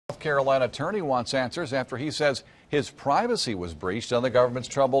South Carolina attorney wants answers after he says his privacy was breached on the government's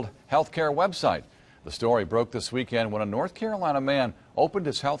troubled healthcare website. The story broke this weekend when a North Carolina man opened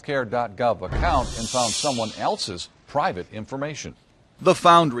his healthcare.gov account and found someone else's private information. The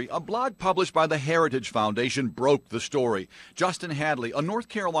Foundry, a blog published by the Heritage Foundation, broke the story. Justin Hadley, a North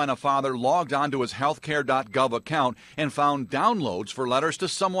Carolina father, logged onto his healthcare.gov account and found downloads for letters to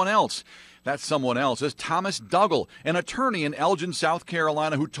someone else. That someone else is Thomas Duggle, an attorney in Elgin, South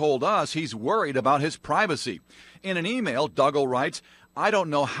Carolina, who told us he's worried about his privacy. In an email, Duggle writes, "I don't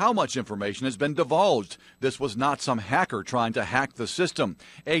know how much information has been divulged. This was not some hacker trying to hack the system.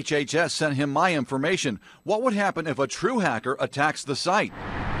 HHS sent him my information. What would happen if a true hacker attacks the site?"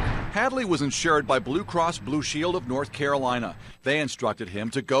 Hadley was insured by Blue Cross Blue Shield of North Carolina. They instructed him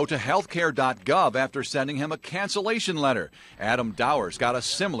to go to healthcare.gov after sending him a cancellation letter. Adam Dowers got a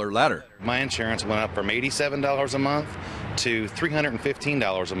similar letter. My insurance went up from $87 a month to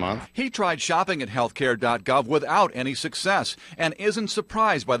 $315 a month. He tried shopping at healthcare.gov without any success and isn't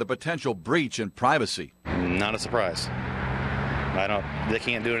surprised by the potential breach in privacy. Not a surprise. They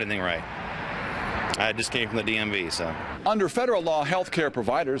can't do anything right. I just came from the DMV, so. Under federal law, healthcare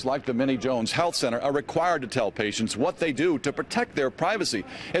providers like the Minnie Jones Health Center are required to tell patients what they do to protect their privacy.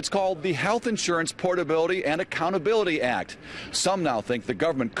 It's called the Health Insurance Portability and Accountability Act. Some now think the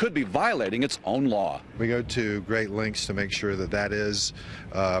government could be violating its own law. We go to great lengths to make sure that that is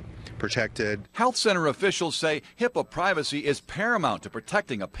protected. Health center officials say HIPAA privacy is paramount to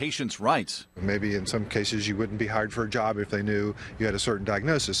protecting a patient's rights. Maybe in some cases you wouldn't be hired for a job if they knew you had a certain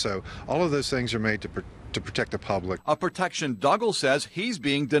diagnosis. So all of those things are made to protect the public. A protection Duggle says he's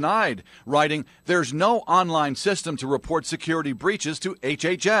being denied, writing, "There's no online system to report security breaches to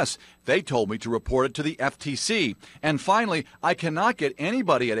HHS. They told me to report it to the FTC. And finally, I cannot get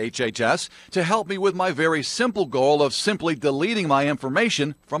anybody at HHS to help me with my very simple goal of simply deleting my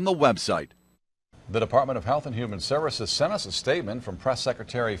information from the website." The Department of Health and Human Services sent us a statement from Press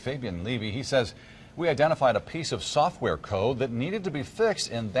Secretary Fabian Levy. He says, "We identified a piece of software code that needed to be fixed,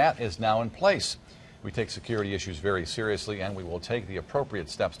 and that is now in place. We take security issues very seriously, and we will take the appropriate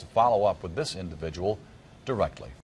steps to follow up with this individual directly."